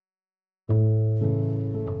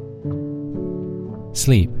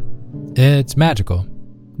Sleep. It's magical,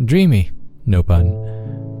 dreamy, no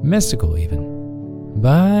pun, mystical even.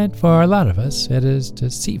 But for a lot of us, it is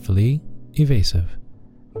deceitfully evasive.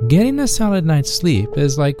 Getting a solid night's sleep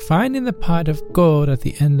is like finding the pot of gold at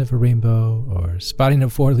the end of a rainbow or spotting a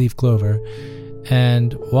 4-leaf clover.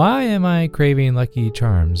 And why am I craving Lucky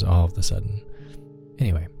Charms all of a sudden?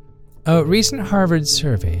 Anyway, a recent Harvard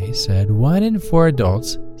survey said 1 in 4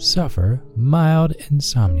 adults suffer mild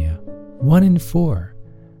insomnia. 1 in 4.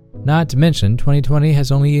 Not to mention, 2020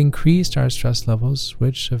 has only increased our stress levels,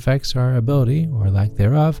 which affects our ability, or lack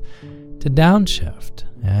thereof, to downshift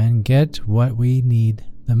and get what we need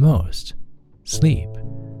the most: sleep.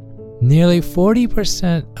 Nearly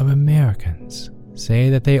 40% of Americans say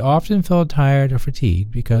that they often feel tired or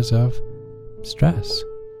fatigued because of stress.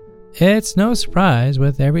 It's no surprise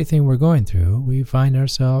with everything we're going through, we find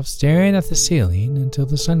ourselves staring at the ceiling until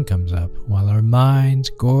the sun comes up, while our minds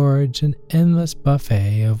gorge an endless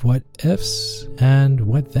buffet of what ifs and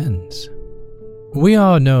what thens. We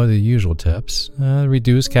all know the usual tips: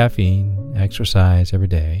 reduce caffeine, exercise every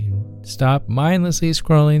day, stop mindlessly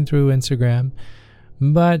scrolling through Instagram.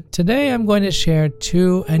 But today I'm going to share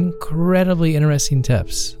 2 incredibly interesting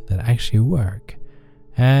tips that actually work,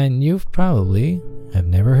 and you've probably have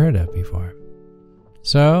never heard of before.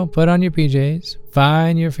 So put on your PJs,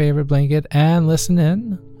 find your favorite blanket, and listen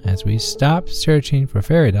in as we stop searching for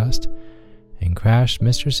fairy dust and crash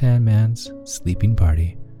Mr. Sandman's sleeping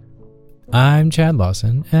party. I'm Chad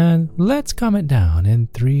Lawson, and let's calm it down in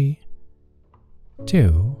 3,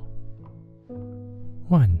 2,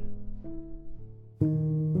 1.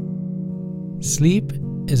 Sleep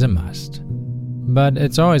is a must, but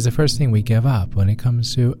it's always the first thing we give up when it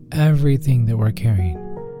comes to everything that we're carrying.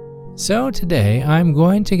 So today, I'm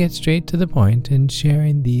going to get straight to the point in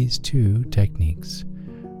sharing these 2 techniques.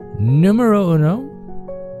 Numero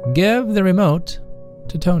uno, give the remote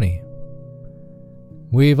to Tony.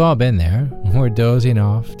 We've all been there. We're dozing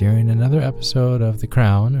off during another episode of The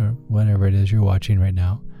Crown, or whatever it is you're watching right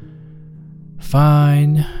now.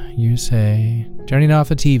 Fine, you say, turning off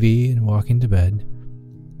the TV and walking to bed.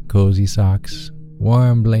 Cozy socks,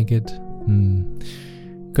 warm blanket.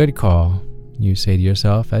 Good call, you say to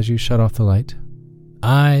yourself as you shut off the light.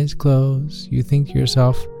 Eyes close, you think to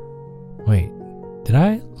yourself, wait, did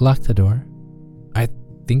I lock the door? I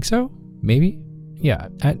think so, maybe? Yeah,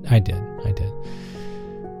 I did.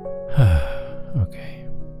 Okay.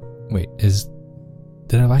 Wait,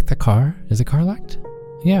 did I lock the car? Is the car locked?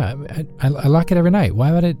 Yeah, I lock it every night.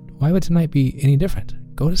 Why would tonight be any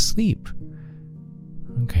different? Go to sleep.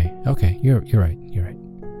 Okay, you're right.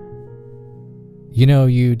 You know,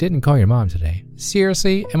 you didn't call your mom today.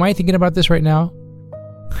 Seriously, am I thinking about this right now?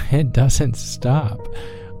 It doesn't stop.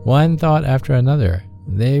 One thought after another.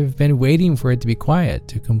 They've been waiting for it to be quiet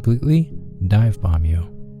to completely dive bomb you.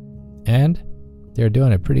 And they're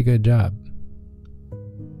doing a pretty good job.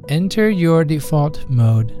 Enter your default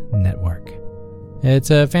mode network.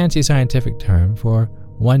 It's a fancy scientific term for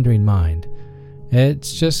wandering mind.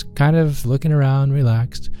 It's just kind of looking around,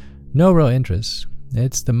 relaxed, no real interest.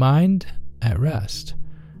 It's the mind at rest.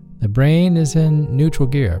 The brain is in neutral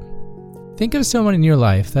gear. Think of someone in your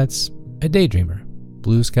life that's a daydreamer.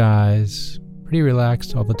 Blue skies, pretty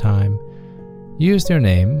relaxed all the time. Use their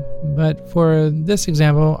name, but for this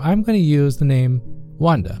example, I'm going to use the name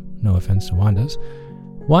Wanda. No offense to Wandas.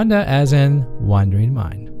 Wanda as in wandering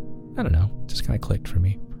mind. I don't know, just kind of clicked for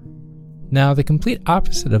me. Now, the complete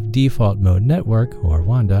opposite of default mode network, or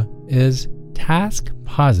Wanda, is task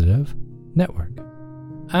positive network.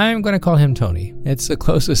 I'm going to call him Tony. It's the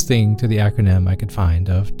closest thing to the acronym I could find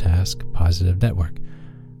of task positive network.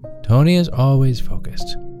 Tony is always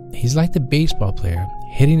focused. He's like the baseball player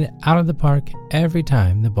hitting it out of the park every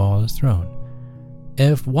time the ball is thrown.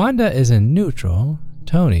 If Wanda is in neutral,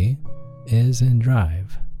 Tony is in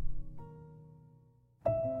drive.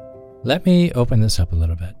 Let me open this up a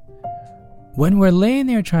little bit. When we're laying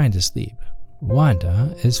there trying to sleep,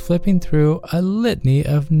 Wanda is flipping through a litany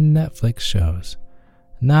of Netflix shows.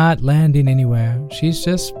 Not landing anywhere, she's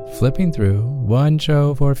just flipping through one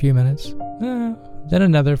show for a few minutes, then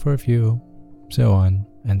another for a few, so on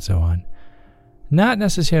and so on. Not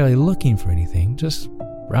necessarily looking for anything, just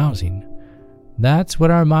browsing. That's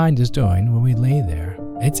what our mind is doing when we lay there.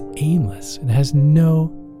 It's aimless. It has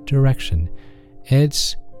no direction.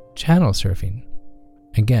 It's channel surfing.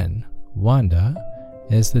 Again, Wanda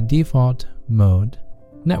is the default mode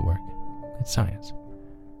network. It's science.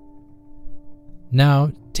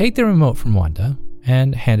 Now, take the remote from Wanda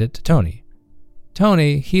and hand it to Tony.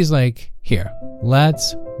 Tony, he's like, here,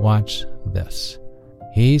 let's watch this.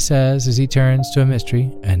 He says as he turns to a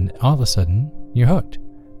mystery, and all of a sudden, you're hooked,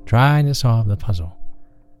 trying to solve the puzzle.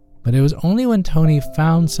 But it was only when Tony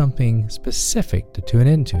found something specific to tune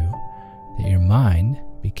into that your mind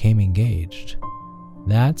became engaged.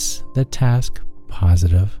 That's the task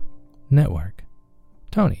positive network.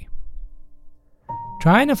 Tony.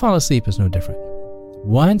 Trying to fall asleep is no different.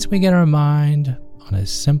 Once we get our mind on a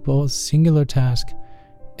simple, singular task,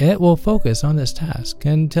 it will focus on this task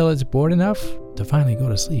until it's bored enough to finally go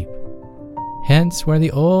to sleep. Hence where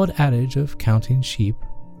the old adage of counting sheep,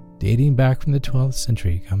 dating back from the 12th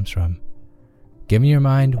century, comes from. Giving your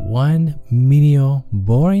mind one menial,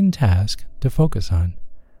 boring task to focus on.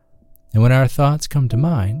 And when our thoughts come to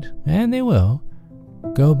mind, and they will,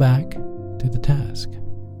 go back to the task.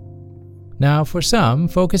 Now, for some,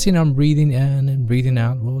 focusing on breathing in and breathing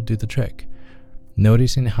out will do the trick.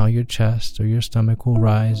 Noticing how your chest or your stomach will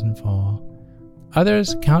rise and fall.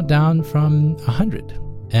 Others count down from 100,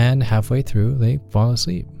 and halfway through, they fall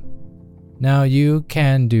asleep. Now, you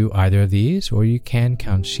can do either of these, or you can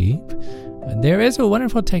count sheep. There is a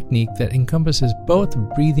wonderful technique that encompasses both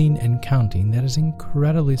breathing and counting that is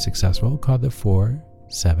incredibly successful, called the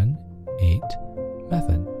 4-7-8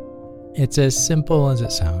 method. It's as simple as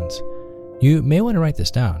it sounds. You may want to write this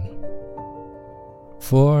down.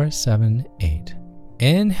 4-7-8.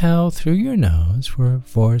 Inhale through your nose for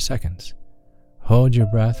 4 seconds. Hold your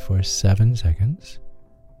breath for 7 seconds.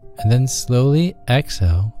 And then slowly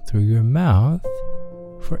exhale through your mouth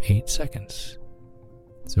for 8 seconds.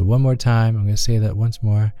 So one more time, I'm going to say that once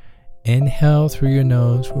more. Inhale through your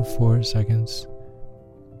nose for 4 seconds.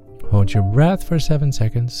 Hold your breath for 7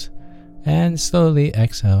 seconds. And slowly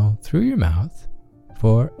exhale through your mouth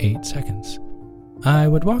for 8 seconds. I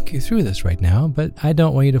would walk you through this right now, but I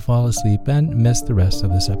don't want you to fall asleep and miss the rest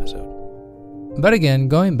of this episode. But again,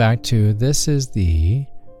 going back to, this is the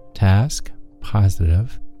task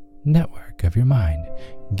positive network of your mind,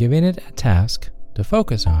 giving it a task to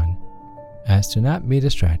focus on as to not be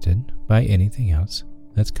distracted by anything else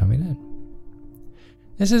that's coming in.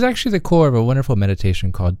 This is actually the core of a wonderful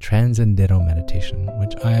meditation called Transcendental Meditation,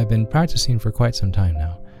 which I have been practicing for quite some time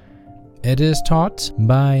now. It is taught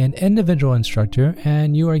by an individual instructor,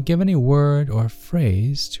 and you are given a word or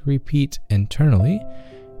phrase to repeat internally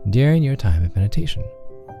during your time of meditation.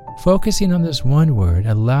 Focusing on this one word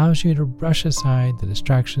allows you to brush aside the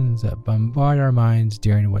distractions that bombard our minds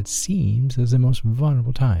during what seems as the most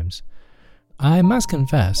vulnerable times. I must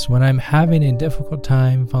confess, when I'm having a difficult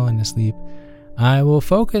time falling asleep, I will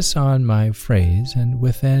focus on my phrase, and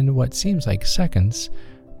within what seems like seconds,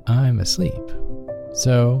 I'm asleep.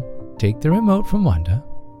 So, take the remote from Wanda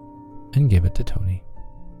and give it to Tony.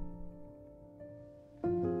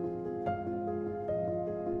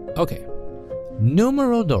 Okay.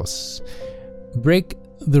 Numero dos. Break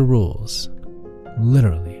the rules.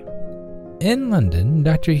 Literally. In London,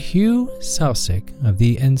 Dr. Hugh Selsick of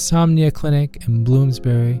the Insomnia Clinic in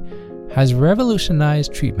Bloomsbury has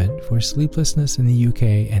revolutionized treatment for sleeplessness in the UK,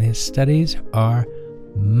 and his studies are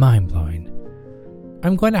mind-blowing.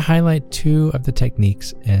 I'm going to highlight 2 of the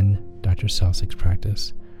techniques in Dr. Selsick's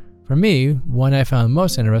practice. For me, one I found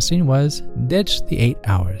most interesting was ditch the 8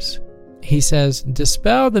 hours. He says,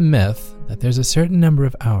 dispel the myth that there's a certain number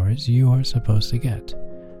of hours you are supposed to get.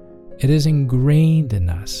 It is ingrained in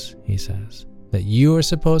us, he says, that you are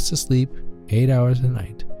supposed to sleep 8 hours a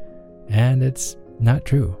night. And it's not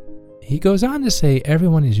true. He goes on to say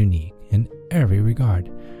everyone is unique in every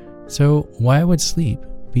regard. So why would sleep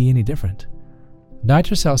be any different?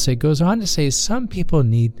 Dr. Selsick goes on to say some people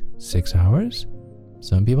need 6 hours,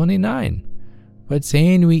 some people need 9. But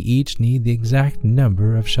saying we each need the exact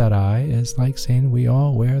number of shut-eye is like saying we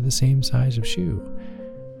all wear the same size of shoe.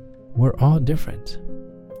 We're all different.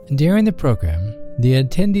 During the program, the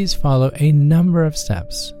attendees follow a number of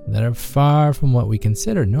steps that are far from what we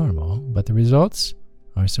consider normal, but the results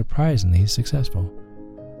are surprisingly successful.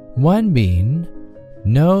 One being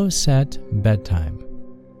no set bedtime.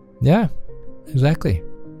 Yeah, exactly.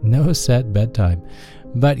 No set bedtime.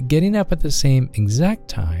 But getting up at the same exact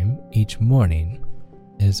time each morning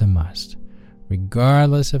is a must,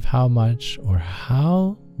 regardless of how much or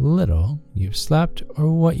how little you've slept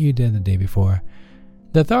or what you did the day before.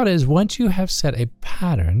 The thought is, once you have set a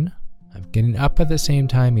pattern of getting up at the same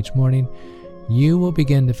time each morning, you will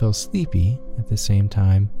begin to feel sleepy at the same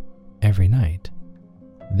time every night,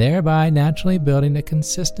 thereby naturally building a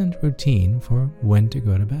consistent routine for when to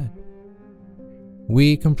go to bed.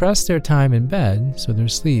 We compress their time in bed so their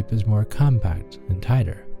sleep is more compact and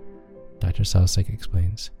tighter, Dr. Selsick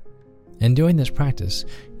explains. In doing this practice,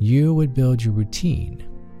 you would build your routine,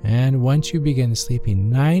 and once you begin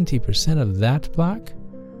sleeping 90% of that block,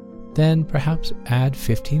 then perhaps add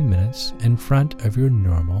 15 minutes in front of your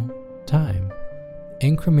normal time.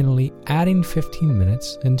 incrementally adding 15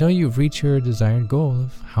 minutes until you've reached your desired goal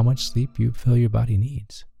of how much sleep you feel your body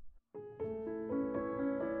needs.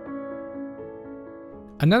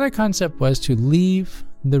 Another concept was to leave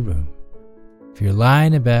the room. If you're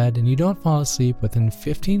lying in bed and you don't fall asleep within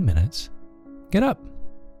 15 minutes, get up.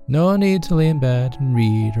 No need to lay in bed and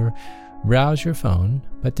read or browse your phone,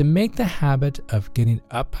 but to make the habit of getting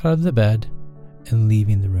up out of the bed and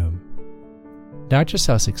leaving the room. Dr.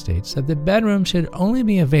 Selsig states that the bedroom should only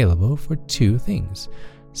be available for two things,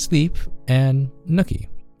 sleep and nookie.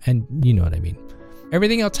 And you know what I mean.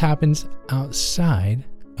 Everything else happens outside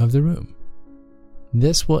of the room.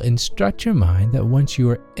 This will instruct your mind that once you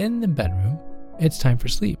are in the bedroom, it's time for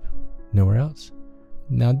sleep, nowhere else.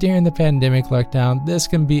 Now, during the pandemic lockdown, this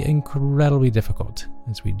can be incredibly difficult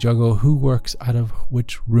as we juggle who works out of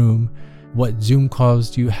which room, what Zoom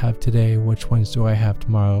calls do you have today, which ones do I have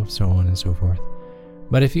tomorrow, so on and so forth.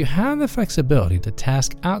 But if you have the flexibility to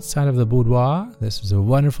task outside of the boudoir, this is a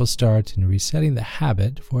wonderful start in resetting the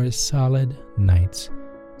habit for a solid night's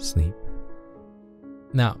sleep.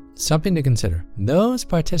 Now, something to consider. Those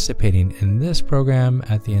participating in this program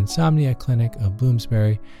at the Insomnia Clinic of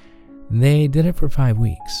Bloomsbury, they did it for 5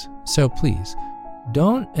 weeks. So please,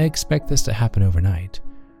 don't expect this to happen overnight.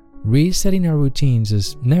 Resetting our routines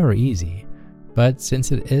is never easy, but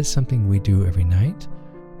since it is something we do every night,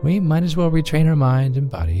 we might as well retrain our mind and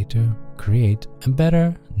body to create a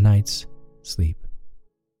better night's sleep.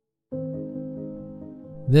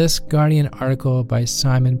 This Guardian article by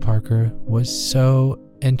Simon Parker was so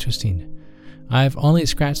interesting. I've only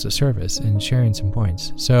scratched the surface in sharing some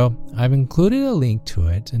points, so I've included a link to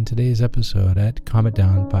it in today's episode at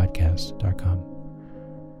calmitdownpodcast.com.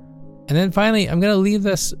 And then finally, I'm going to leave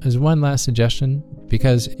this as one last suggestion,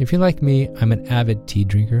 because if you're like me, I'm an avid tea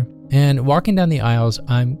drinker. And walking down the aisles,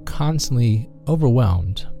 I'm constantly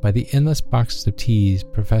overwhelmed by the endless boxes of teas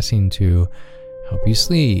professing to help you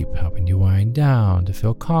sleep, helping you wind down, to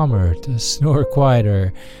feel calmer, to snore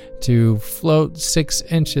quieter, to float 6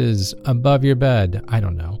 inches above your bed. I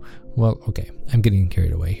don't know. Well, okay, I'm getting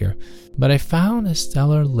carried away here. But I found a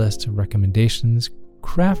stellar list of recommendations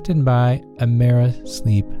crafted by Amera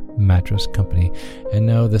Sleep Mattress Company. And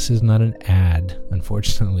no, this is not an ad,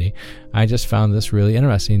 unfortunately. I just found this really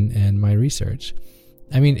interesting in my research.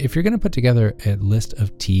 I mean, if you're going to put together a list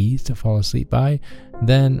of teas to fall asleep by,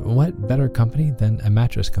 then what better company than a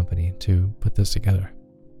mattress company to put this together?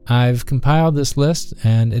 I've compiled this list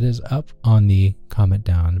and it is up on the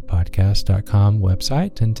calmitdownpodcast.com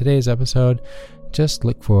website. In today's episode, just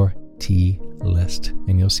look for tea list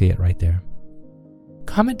and you'll see it right there.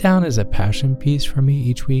 Calm It Down is a passion piece for me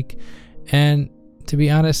each week, and to be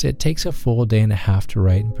honest, it takes a full day and a half to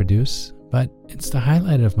write and produce, but it's the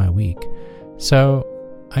highlight of my week. So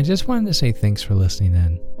I just wanted to say thanks for listening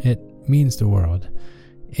in. It means the world.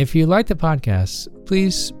 If you like the podcast,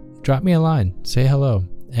 please drop me a line, say hello,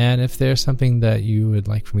 and if there's something that you would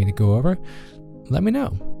like for me to go over, let me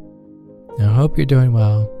know. I hope you're doing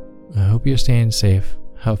well. I hope you're staying safe,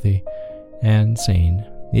 healthy, and sane,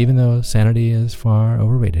 even though sanity is far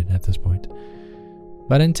overrated at this point.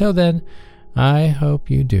 But until then, I hope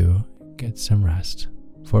you do get some rest.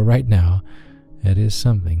 For right now, it is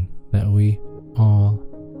something that we all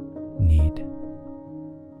need.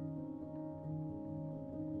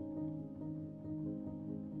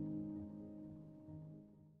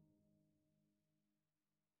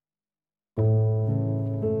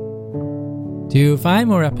 To find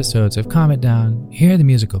more episodes of Calm It Down, hear the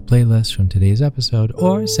musical playlist from today's episode,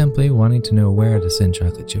 or simply wanting to know where to send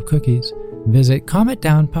chocolate chip cookies, visit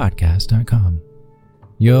calmitdownpodcast.com.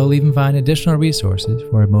 You'll even find additional resources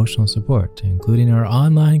for emotional support, including our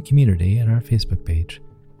online community and our Facebook page.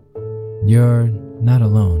 You're not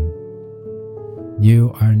alone.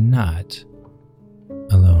 You are not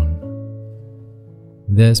alone.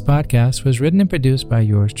 This podcast was written and produced by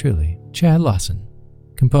yours truly, Chad Lawson,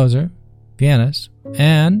 composer, pianist,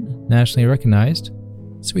 and nationally recognized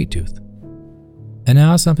Sweet Tooth. And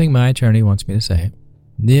now something my attorney wants me to say.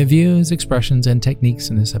 The views, expressions, and techniques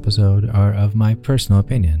in this episode are of my personal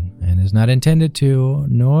opinion and is not intended to,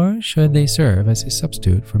 nor should they serve as a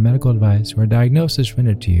substitute for medical advice or diagnosis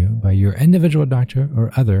rendered to you by your individual doctor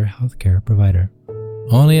or other healthcare provider.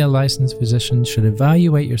 Only a licensed physician should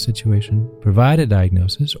evaluate your situation, provide a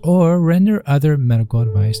diagnosis, or render other medical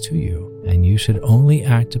advice to you, and you should only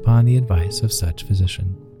act upon the advice of such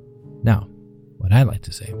physician. Now, what I like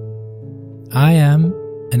to say. I am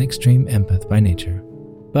an extreme empath by nature,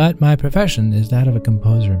 but my profession is that of a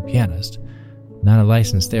composer and pianist, not a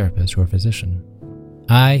licensed therapist or physician.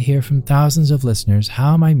 I hear from thousands of listeners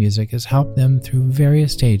how my music has helped them through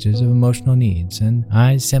various stages of emotional needs, and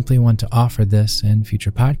I simply want to offer this and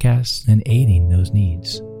future podcasts in aiding those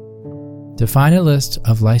needs. To find a list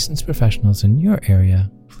of licensed professionals in your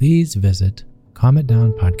area, please visit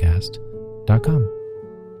calmitdownpodcast.com.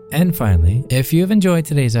 And finally, if you've enjoyed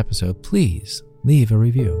today's episode, please leave a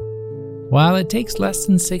review. While it takes less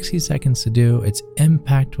than 60 seconds to do, its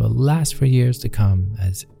impact will last for years to come,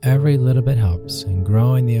 as every little bit helps in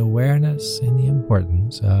growing the awareness and the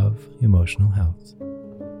importance of emotional health.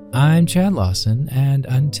 I'm Chad Lawson, and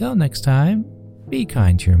until next time, be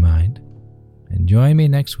kind to your mind, and join me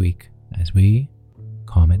next week as we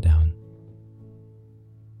calm it down.